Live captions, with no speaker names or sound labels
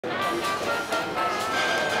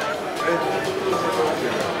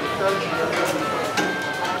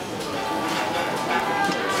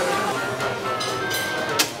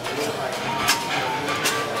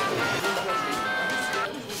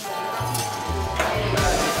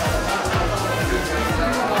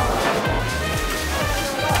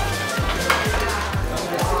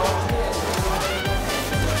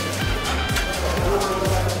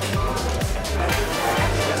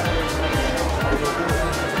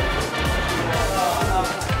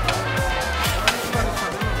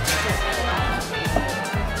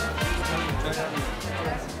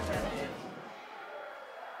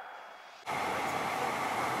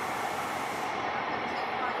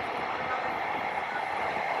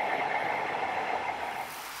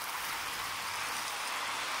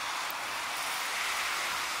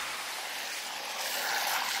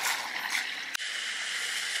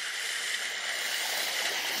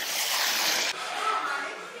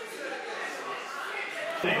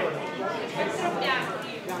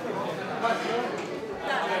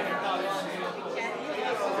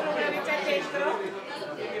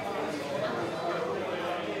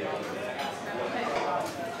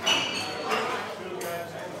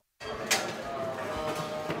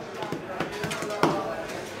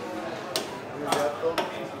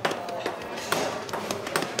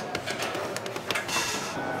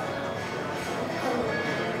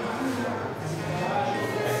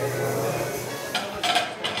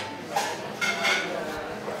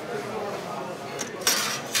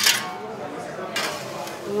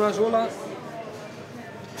Una sola.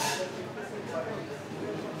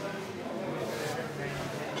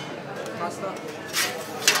 Basta.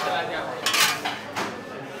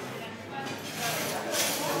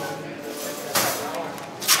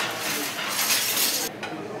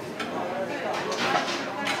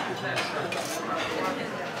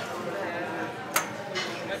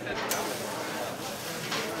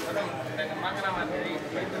 Manca la margherita.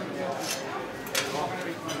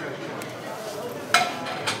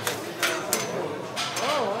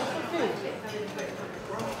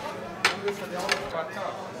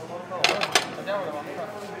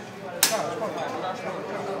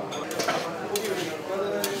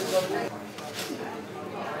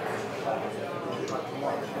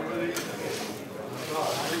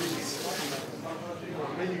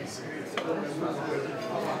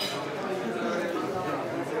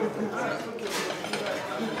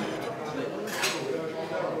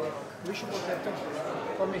 Lisci polpetto.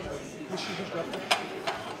 Fammi. Lisci polpetto.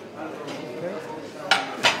 Ok.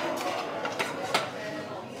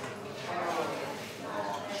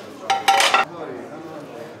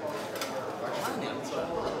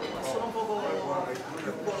 Sono un po'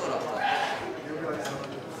 più colorate.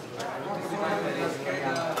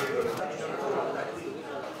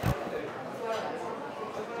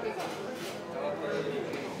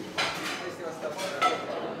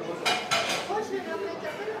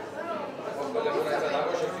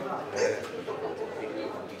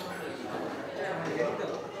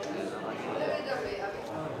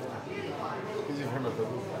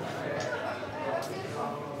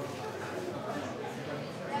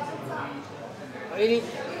 Vieni.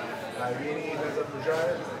 Dai, vieni senza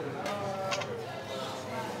bruciare.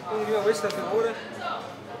 Quindi prima questa per favore.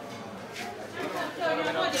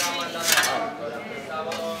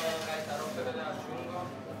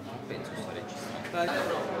 Penso sto registrando.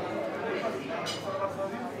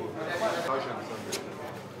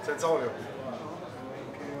 Senza olio.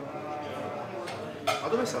 Ma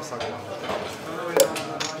dove sta sta qua?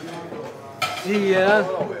 Sì,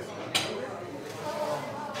 Vabbè.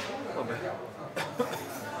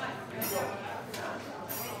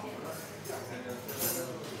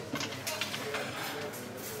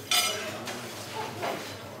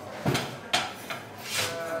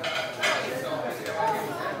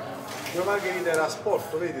 La margherita era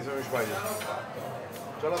sport, vedi se non mi sbaglio.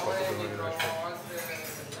 Già l'ha fatto per margherita.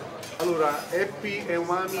 Allora, Happy e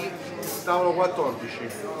Umami, tavolo 14.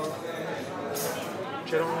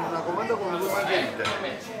 C'era una comanda con 2 margherite.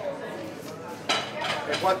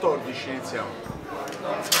 E 14 iniziamo.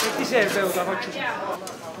 che ti serve? La faccio.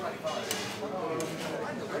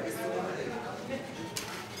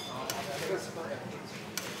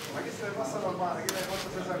 Ma che stai passando a mare? Che l'hai fatto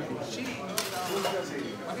senza amici? Sì.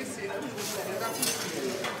 Ma che sei?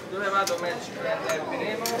 Dove vado merci?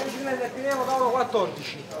 Finiamo tavolo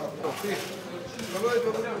 14.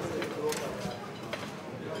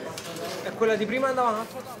 E quella di prima andava un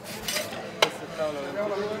altro tavolo. Questo è il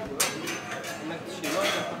tavolo che merci.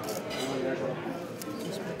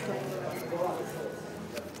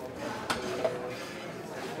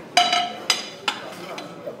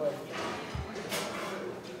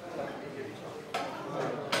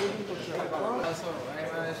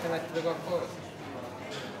 Se mettete qualcosa.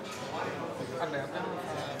 Vabbè, abbiamo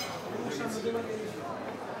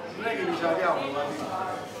Non è che li abbiamo, ma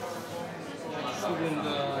secondo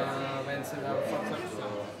penso che la forza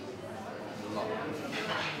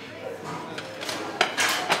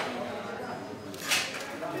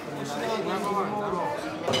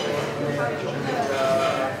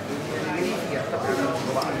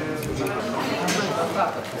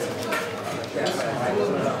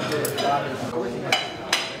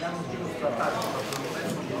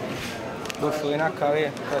Goffo in HV,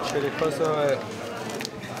 faccio le cose e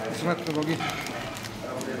si mette un pochino.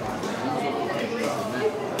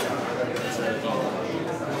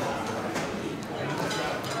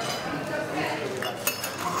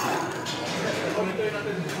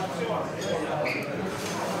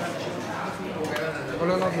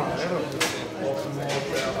 Quello normale,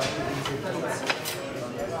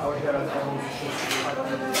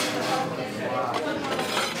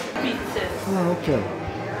 Pizze. Ah, ok.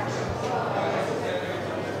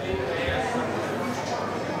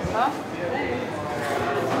 No?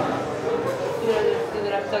 Io la devo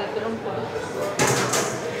idratare per un po'.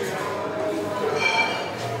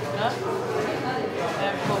 No?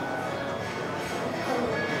 Un po'.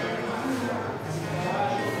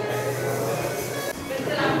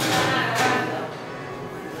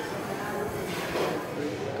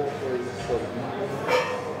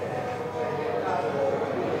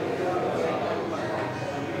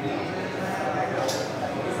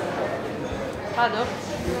 Vado?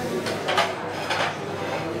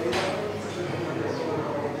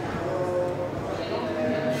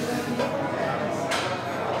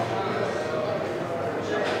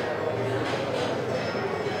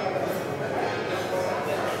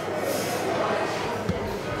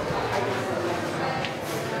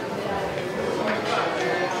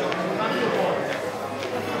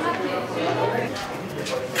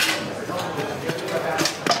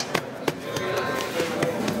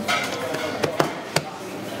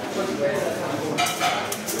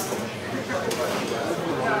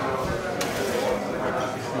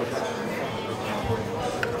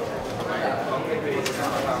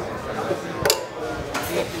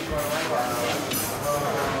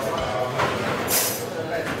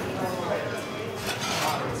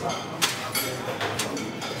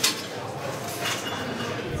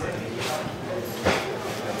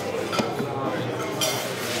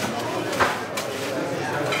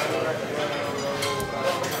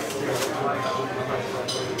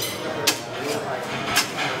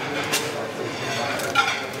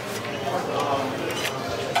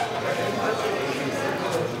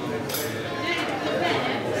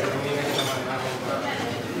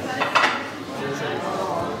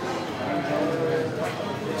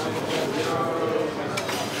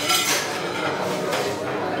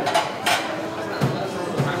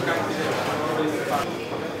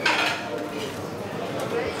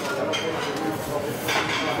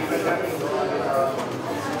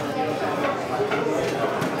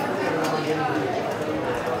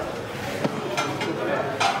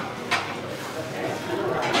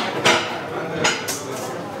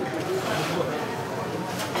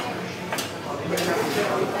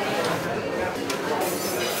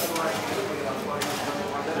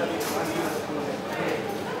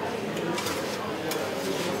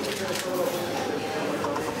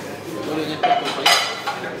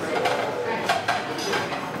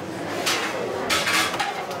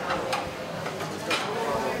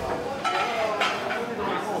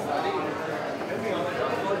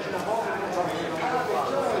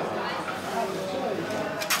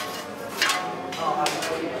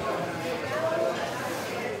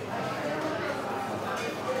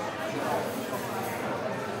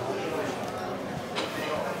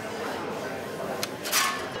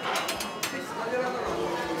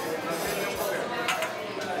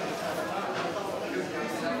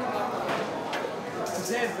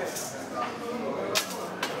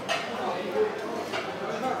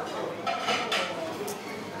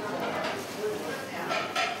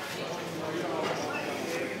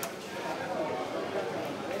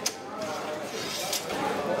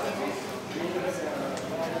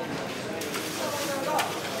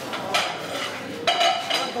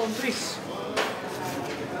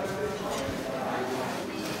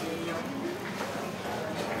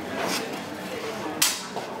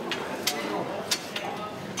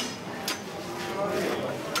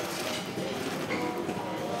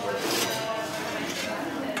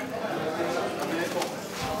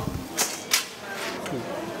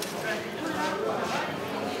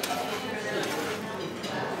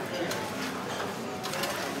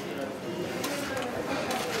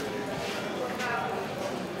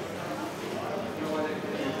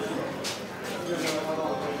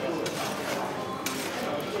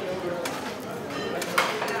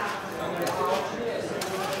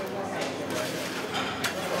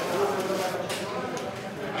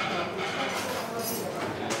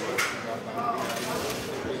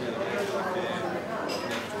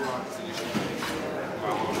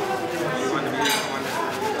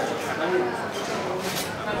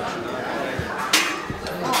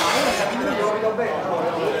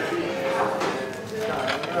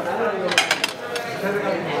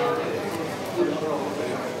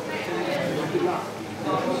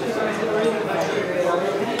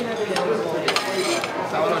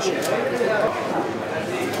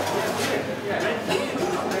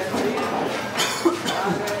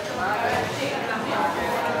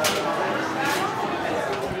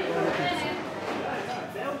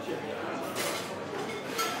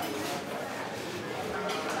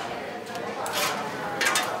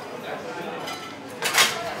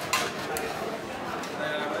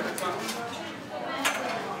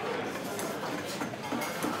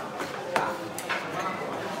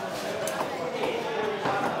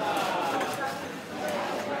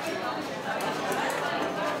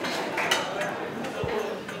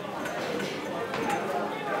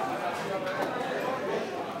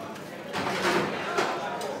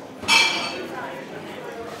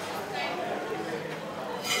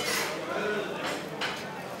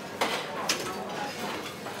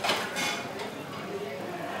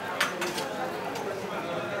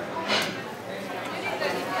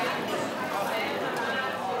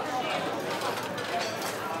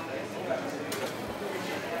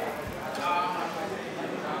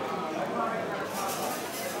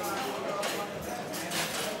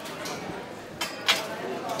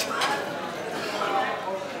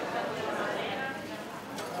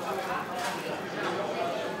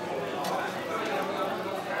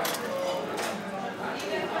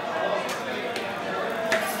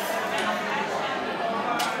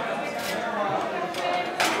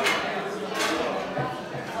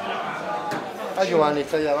 ci vanno in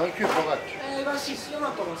italiano, anche io focaccia. Ma sì, io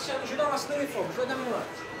non ho ci do una storia di fuoco, cioè dammi un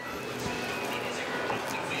attimo.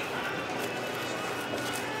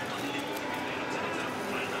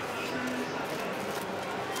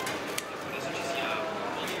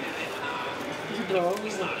 Si trova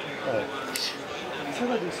questo?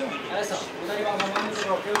 Adesso, non arriviamo a mangiare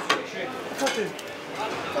proprio, fate.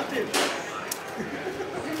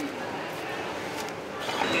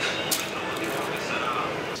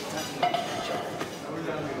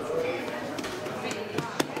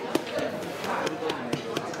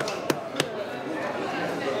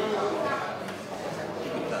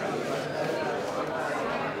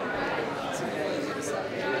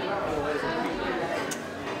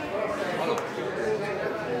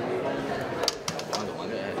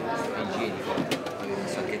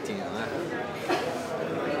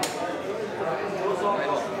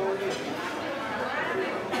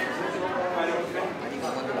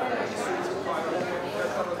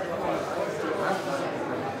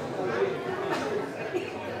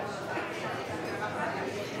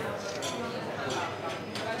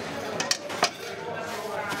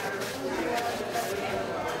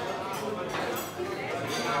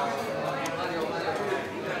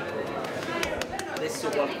 Adesso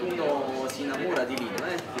qualcuno si innamora di vino,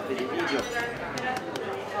 che vede i video.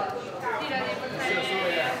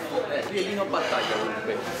 Qui è vino a battaglia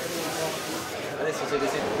comunque. Adesso siete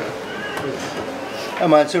sempre.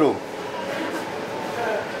 Ma ce l'ho.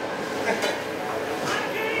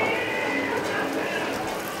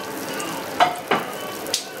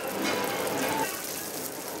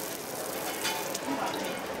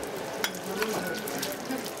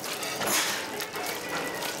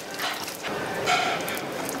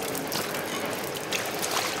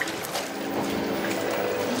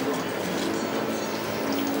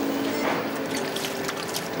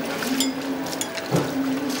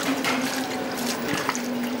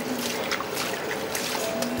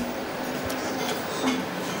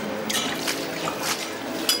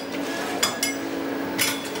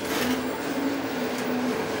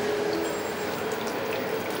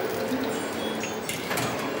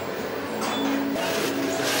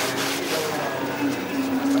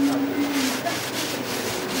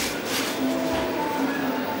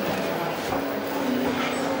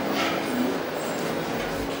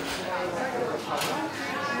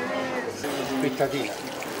 Frittatina,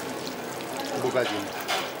 bucatino.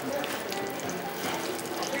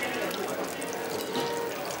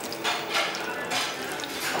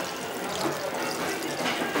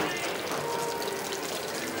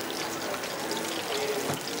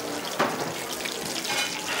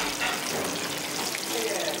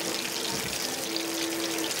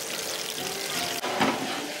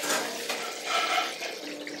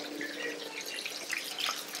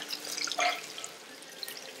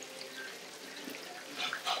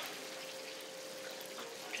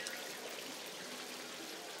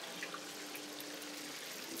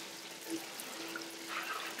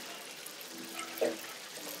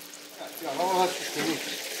 No, non lo faccio scugnizzo.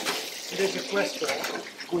 Invece questo è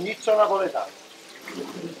Scugnizzo napoletano.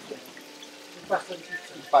 il pasto di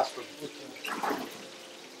pizza. Il pasto di pizza.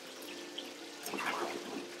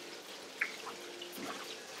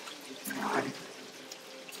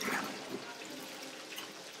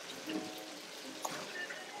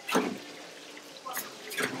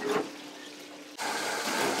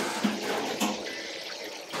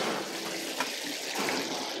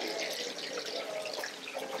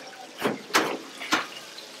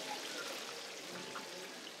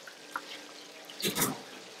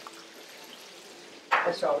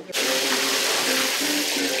 Ciao.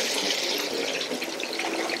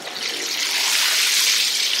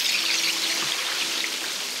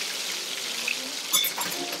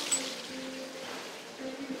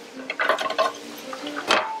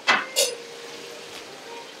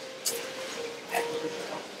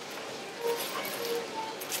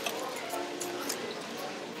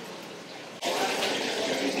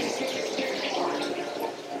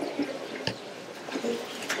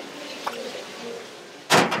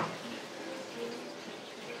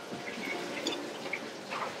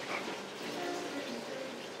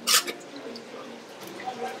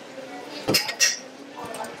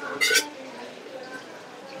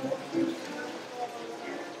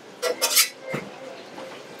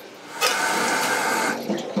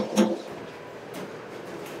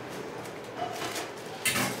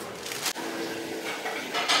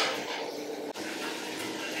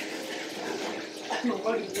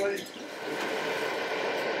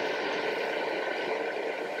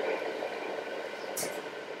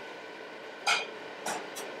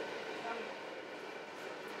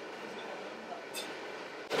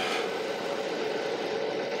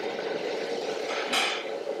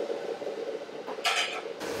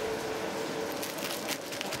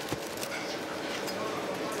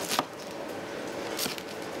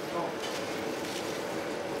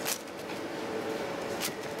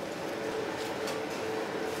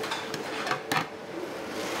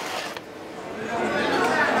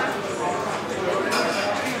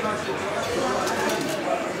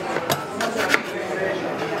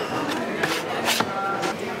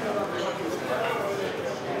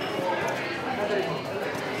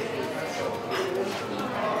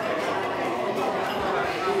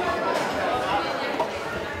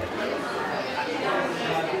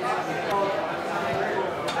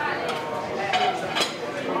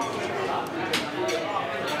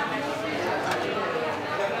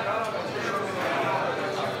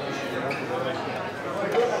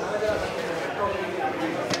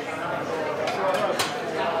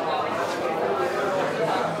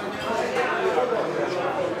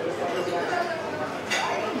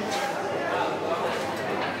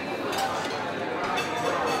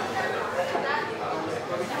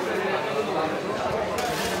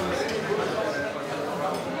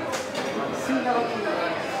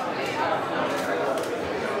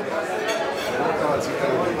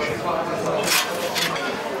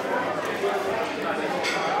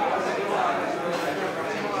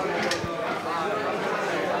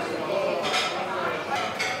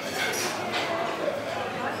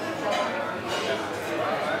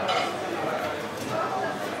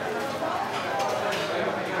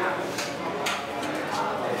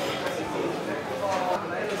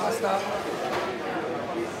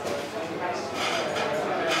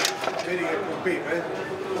 pepe?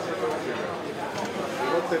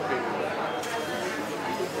 Ricotta e pepe.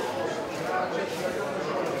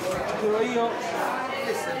 Giuro io.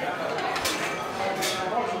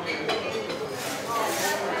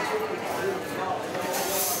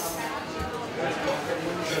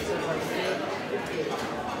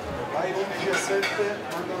 Vai con 17,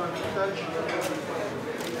 manda una vintage.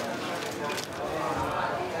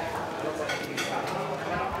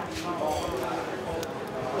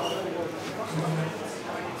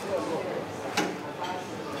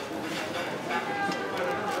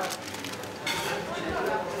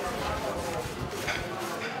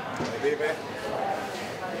 Pepe.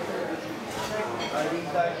 Vai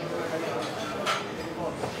vintage.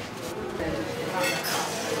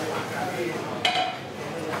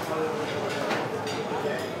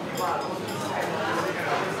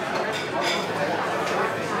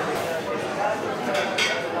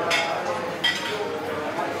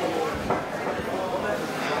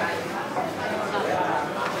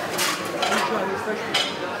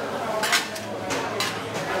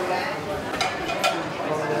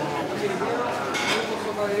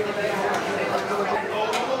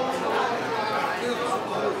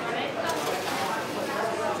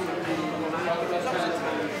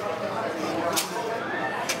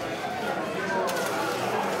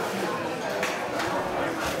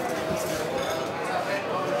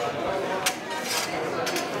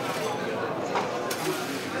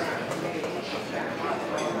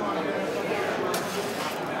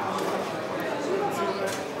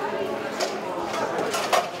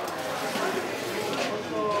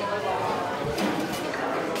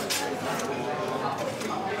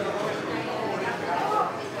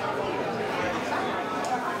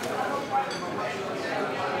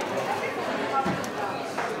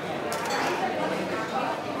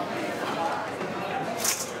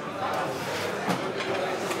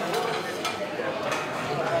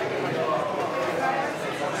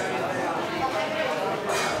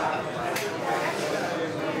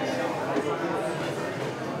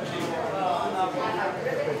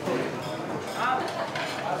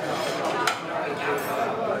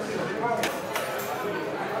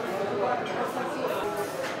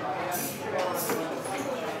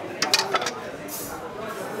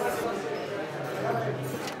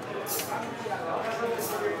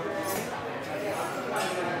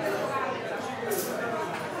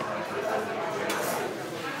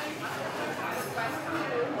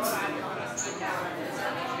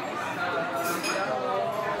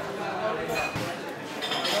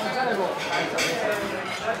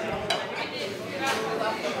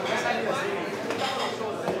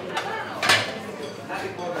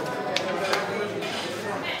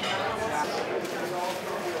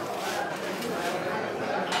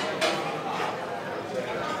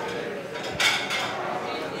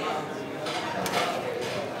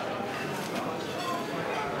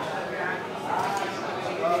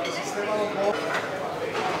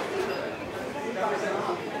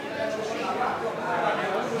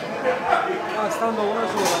 Ah, stando una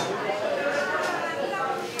sola.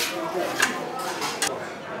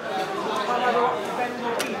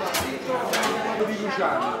 Di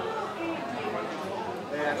Luciano.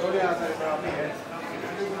 A Corea sarebbe la fine.